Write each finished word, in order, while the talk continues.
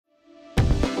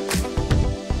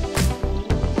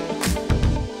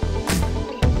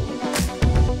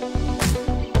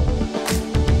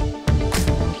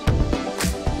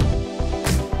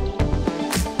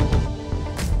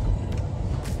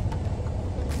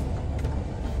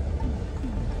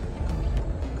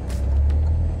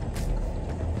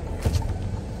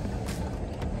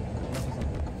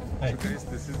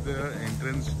the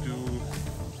entrance to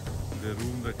the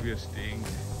room that we are staying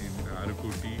in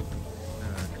Arookutty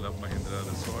Club Mahindra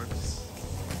Resorts.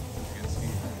 You can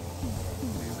see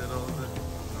these are all the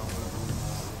normal rooms.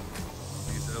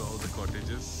 These are all the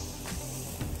cottages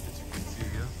which you can see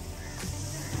here.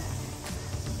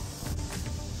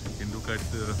 You can look at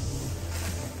the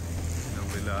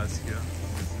villas here.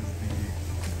 This is the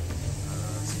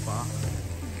spa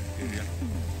area,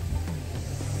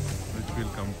 which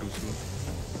we'll come to soon.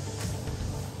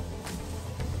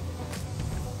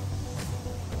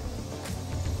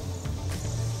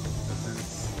 This is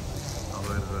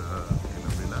our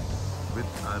villa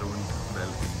with our own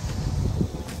balcony.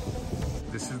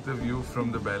 This is the view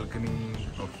from the balcony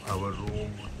of our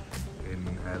room in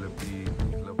Alleppey.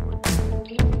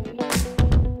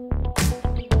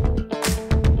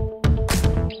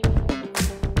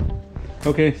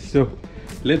 Okay, so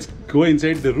let's go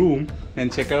inside the room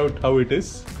and check out how it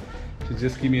is. So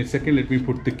just give me a second, let me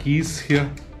put the keys here.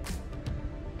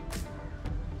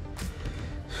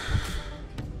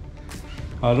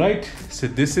 Alright, so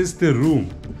this is the room.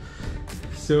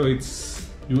 So it's,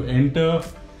 you enter,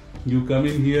 you come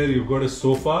in here, you've got a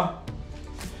sofa,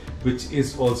 which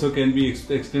is also can be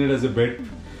extended as a bed.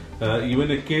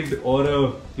 Even a kid or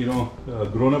a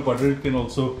grown-up adult can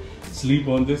also sleep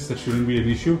on this. That shouldn't be an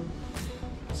issue.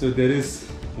 So there is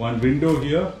one window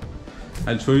here.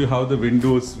 I'll show you how the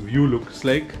window's view looks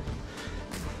like.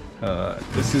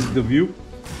 This is the view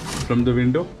from the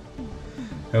window.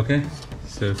 Okay,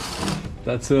 so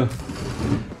that's a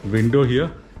window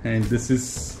here, and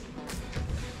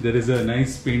there is a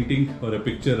nice painting, or a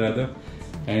picture rather,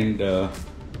 and a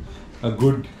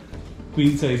good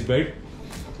queen size bed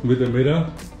with a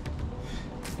mirror.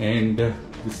 And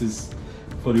this is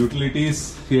for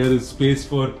utilities. Here is space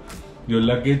for your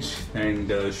luggage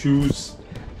and shoes,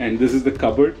 and this is the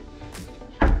cupboard.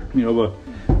 You have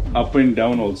a up and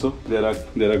down also. There are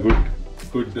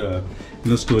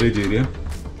good storage area.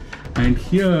 And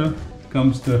here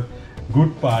comes the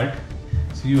good part.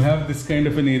 So you have this kind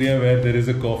of an area where there is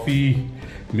a coffee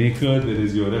maker, there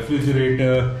is your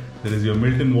refrigerator, there is your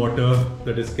Milton water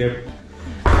that is kept.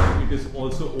 It is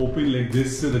also open like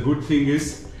this. So the good thing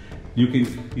is you can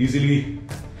easily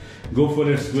go for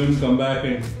a swim, come back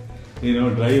and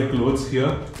dry your clothes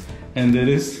here. And there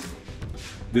is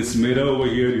this mirror over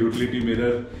here, utility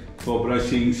mirror for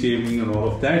brushing, shaving and all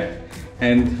of that.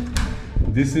 And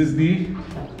this is the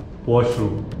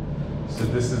washroom. So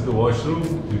this is the washroom.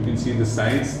 You can see the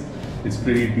size. It's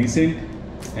pretty decent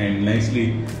and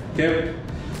nicely kept.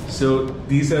 So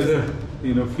these are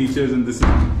the features, and this is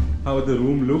how the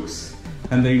room looks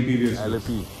and the interior.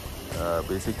 Alleppey.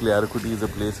 Basically Arookutty is a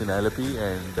place in Alleppey,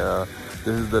 and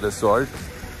this is the resort.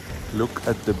 Look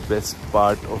at the best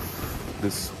part of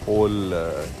this whole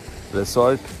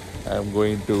resort. I'm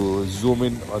going to zoom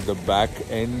in on the back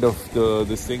end of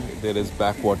this thing. There is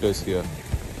backwaters here,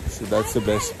 so that's the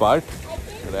best part,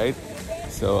 right?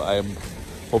 So I'm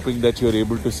hoping that you're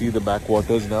able to see the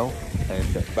backwaters now.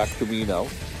 And back to me now.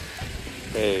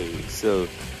 Hey, so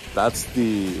that's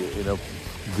the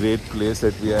great place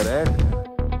that we are at.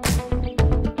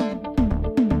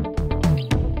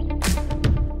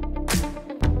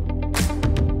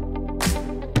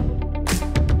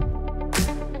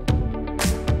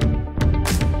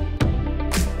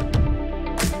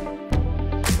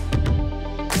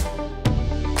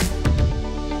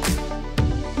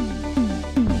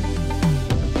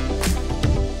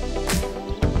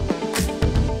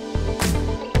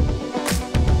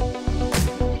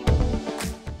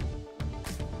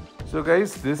 So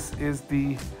guys, this is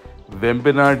the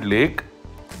Vembanad Lake,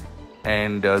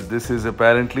 and this is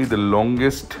apparently the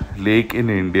longest lake in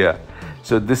India.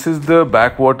 So this is the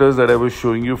backwaters that I was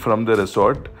showing you from the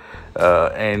resort,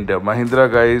 and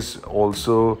Mahindra guys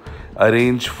also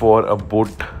arrange for a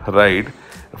boat ride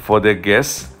for their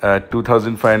guests at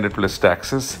 2,500 plus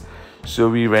taxes. So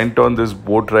we went on this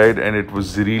boat ride and it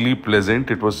was really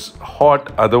pleasant. It was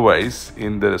hot otherwise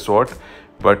in the resort,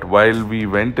 but while we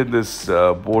went in this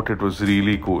boat, it was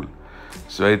really cool.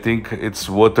 So I think it's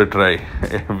worth a try.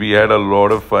 We had a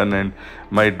lot of fun, and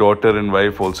my daughter and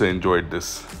wife also enjoyed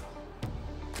this.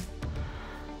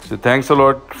 So thanks a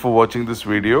lot for watching this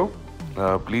video.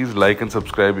 Please like and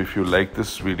subscribe if you like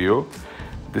this video.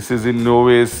 This is in no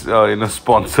ways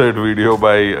sponsored video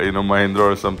by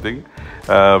Mahindra or something.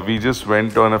 We just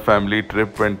went on a family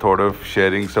trip and thought of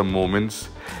sharing some moments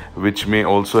which may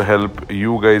also help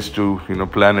you guys to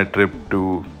plan a trip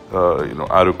to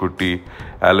Arookutty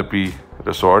Alleppey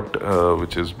resort,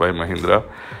 which is by Mahindra.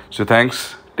 So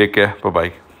thanks, take care, bye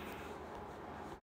bye.